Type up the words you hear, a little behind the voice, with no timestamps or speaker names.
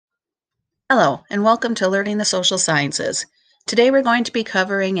Hello, and welcome to Learning the Social Sciences. Today we're going to be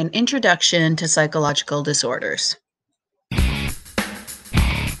covering an introduction to psychological disorders.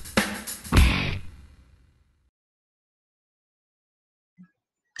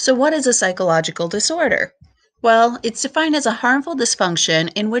 So, what is a psychological disorder? Well, it's defined as a harmful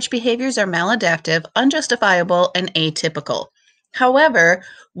dysfunction in which behaviors are maladaptive, unjustifiable, and atypical. However,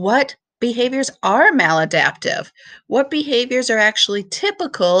 what behaviors are maladaptive? What behaviors are actually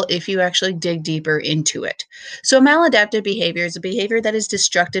typical if you actually dig deeper into it? So, maladaptive behavior is a behavior that is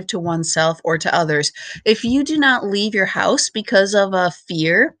destructive to oneself or to others. If you do not leave your house because of a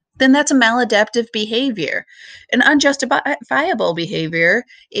fear, then that's a maladaptive behavior. An unjustifiable behavior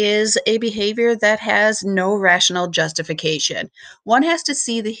is a behavior that has no rational justification. One has to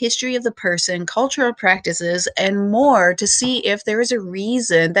see the history of the person, cultural practices, and more to see if there is a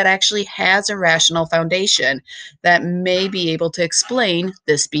reason that actually has a rational foundation that may be able to explain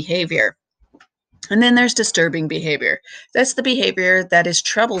this behavior. And then there's disturbing behavior. That's the behavior that is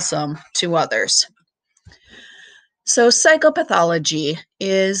troublesome to others. So, psychopathology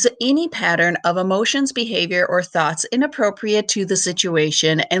is any pattern of emotions, behavior, or thoughts inappropriate to the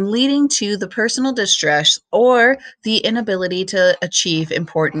situation and leading to the personal distress or the inability to achieve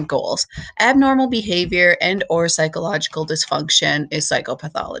important goals. Abnormal behavior and or psychological dysfunction is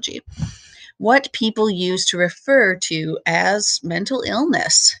psychopathology. What people use to refer to as mental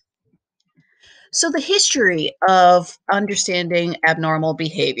illness. So, the history of understanding abnormal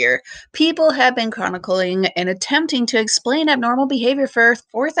behavior. People have been chronicling and attempting to explain abnormal behavior for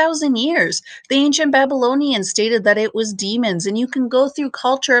 4,000 years. The ancient Babylonians stated that it was demons, and you can go through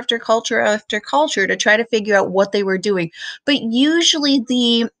culture after culture after culture to try to figure out what they were doing. But usually,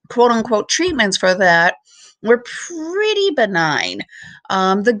 the quote unquote treatments for that were pretty benign.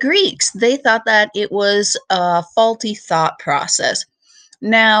 The Greeks, they thought that it was a faulty thought process.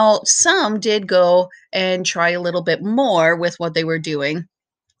 Now, some did go and try a little bit more with what they were doing.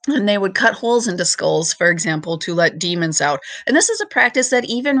 And they would cut holes into skulls, for example, to let demons out. And this is a practice that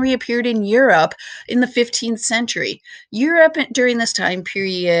even reappeared in Europe in the 15th century. Europe during this time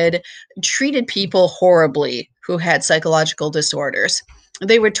period treated people horribly who had psychological disorders.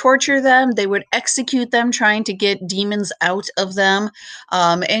 They would torture them, they would execute them, trying to get demons out of them,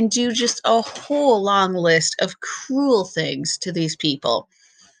 and do just a whole long list of cruel things to these people.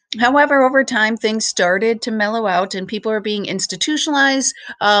 However, over time, things started to mellow out and people are being institutionalized.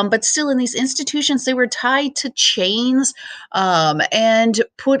 But still, in these institutions, they were tied to chains and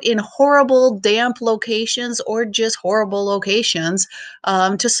put in horrible, damp locations or just horrible locations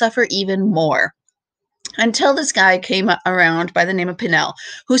to suffer even more. Until this guy came around by the name of Pinel,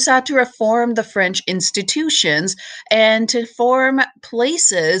 who sought to reform the French institutions and to form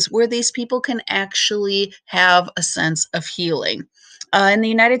places where these people can actually have a sense of healing. In the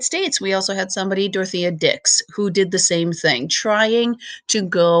United States, we also had somebody, Dorothea Dix, who did the same thing, trying to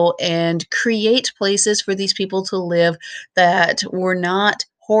go and create places for these people to live that were not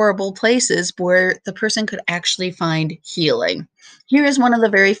horrible places where the person could actually find healing. Here is one of the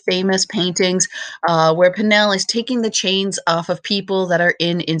very famous paintings where Pinel is taking the chains off of people that are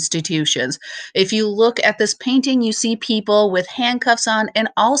in institutions. If you look at this painting, you see people with handcuffs on and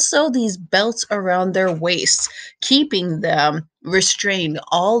also these belts around their waists, keeping them restrained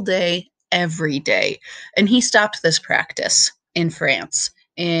all day, every day. And he stopped this practice in France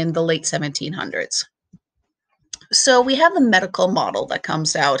in the late 1700s. So we have the medical model that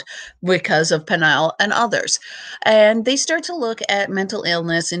comes out because of Pinel and others, and they start to look at mental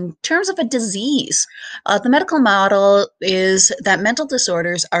illness in terms of a disease. The medical model is that mental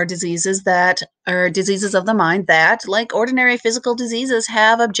disorders are diseases that are diseases of the mind that, like ordinary physical diseases,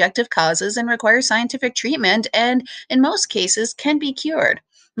 have objective causes and require scientific treatment, and in most cases can be cured.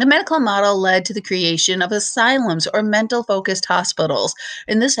 The medical model led to the creation of asylums or mental focused hospitals.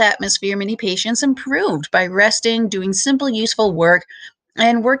 In this atmosphere, many patients improved by resting, doing simple, useful work,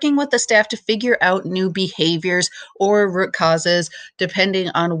 and working with the staff to figure out new behaviors or root causes, depending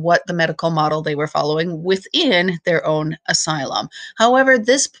on what the medical model they were following within their own asylum. However,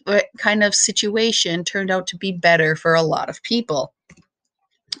 this kind of situation turned out to be better for a lot of people.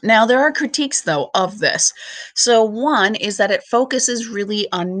 Now, there are critiques, though, of this. So, one is that it focuses really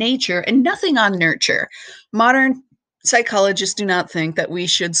on nature and nothing on nurture. Modern psychologists do not think that we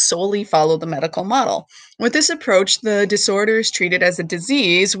should solely follow the medical model. With this approach, the disorder is treated as a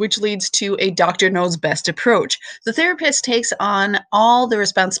disease, which leads to a doctor knows best approach. The therapist takes on all the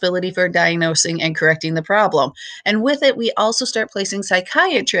responsibility for diagnosing and correcting the problem. And with it, we also start placing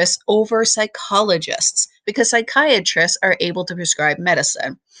psychiatrists over psychologists because psychiatrists are able to prescribe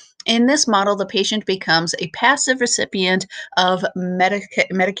medicine. In this model, the patient becomes a passive recipient of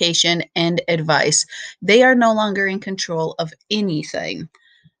medication and advice. They are no longer in control of anything.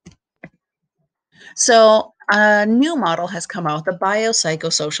 So, a new model has come out, the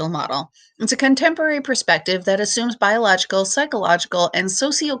biopsychosocial model. It's a contemporary perspective that assumes biological, psychological, and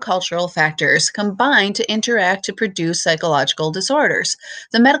sociocultural factors combine to interact to produce psychological disorders.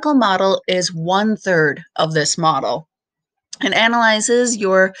 The medical model is one third of this model. It analyzes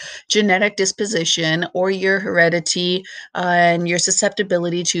your genetic disposition or your heredity and your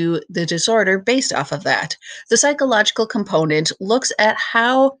susceptibility to the disorder based off of that. The psychological component looks at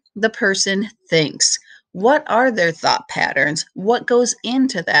how the person thinks. What are their thought patterns? What goes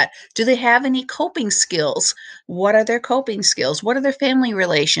into that? Do they have any coping skills? What are their coping skills? What are their family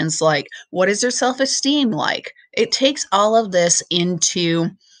relations like? What is their self esteem like? It takes all of this into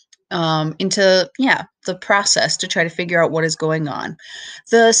the process to try to figure out what is going on.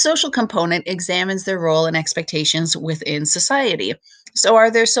 The social component examines their role and expectations within society. So,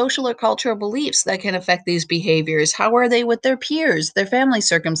 are there social or cultural beliefs that can affect these behaviors? How are they with their peers, their family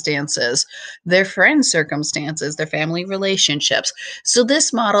circumstances, their friends' circumstances, their family relationships? So,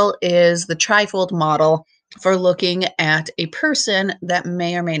 this model is the trifold model for looking at a person that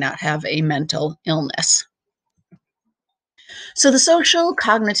may or may not have a mental illness. So, the social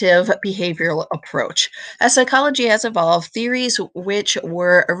cognitive behavioral approach. As psychology has evolved, theories which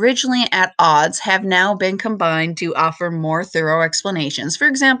were originally at odds have now been combined to offer more thorough explanations. For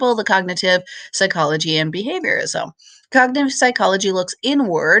example, the cognitive psychology and behaviorism. Cognitive psychology looks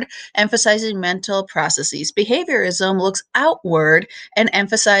inward, emphasizing mental processes. Behaviorism looks outward and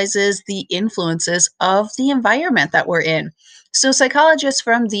emphasizes the influences of the environment that we're in. So, psychologists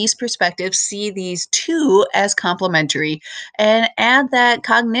from these perspectives see these two as complementary and add that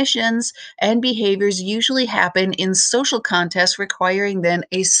cognitions and behaviors usually happen in social contexts, requiring then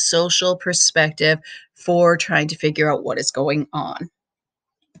a social perspective for trying to figure out what is going on.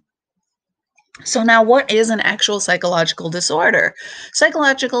 So, now what is an actual psychological disorder?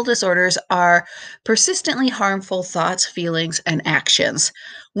 Psychological disorders are persistently harmful thoughts, feelings, and actions.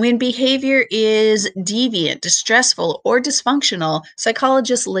 When behavior is deviant, distressful, or dysfunctional,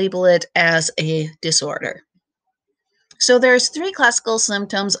 psychologists label it as a disorder. So there's three classical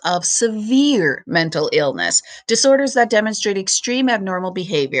symptoms of severe mental illness. Disorders that demonstrate extreme abnormal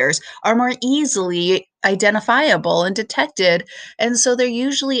behaviors are more easily identifiable and detected, and so they're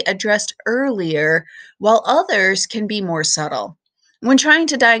usually addressed earlier, while others can be more subtle. When trying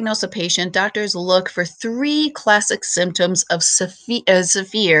to diagnose a patient, doctors look for three classic symptoms of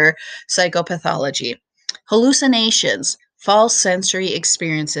severe psychopathology: hallucinations, false sensory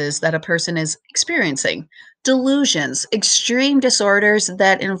experiences that a person is experiencing; delusions, extreme disorders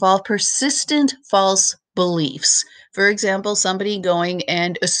that involve persistent false beliefs. For example, somebody going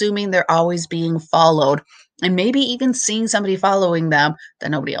and assuming they're always being followed, and maybe even seeing somebody following them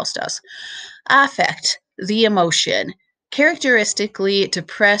that nobody else does. Affect, the emotion, characteristically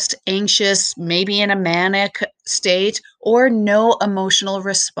depressed, anxious, maybe in a manic state, or no emotional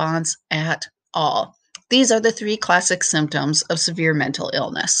response at all. These are the three classic symptoms of severe mental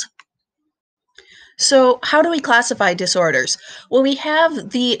illness. So, how do we classify disorders? Well, we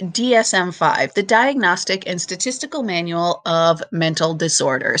have the DSM 5, the Diagnostic and Statistical Manual of Mental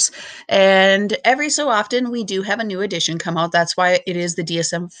Disorders. And every so often, we do have a new edition come out. That's why it is the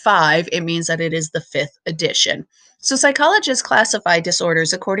DSM 5. It means that it is the fifth edition. So, psychologists classify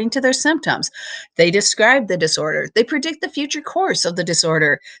disorders according to their symptoms. They describe the disorder, they predict the future course of the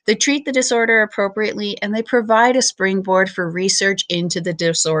disorder, they treat the disorder appropriately, and they provide a springboard for research into the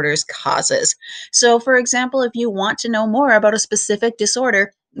disorder's causes. So, for example, if you want to know more about a specific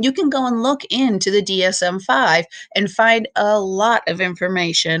disorder, you can go and look into the DSM 5 and find a lot of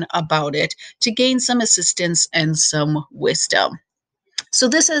information about it to gain some assistance and some wisdom. So,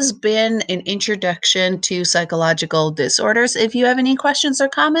 this has been an introduction to psychological disorders. If you have any questions or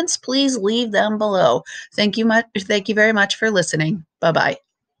comments, please leave them below. Thank you very much for listening. Bye bye.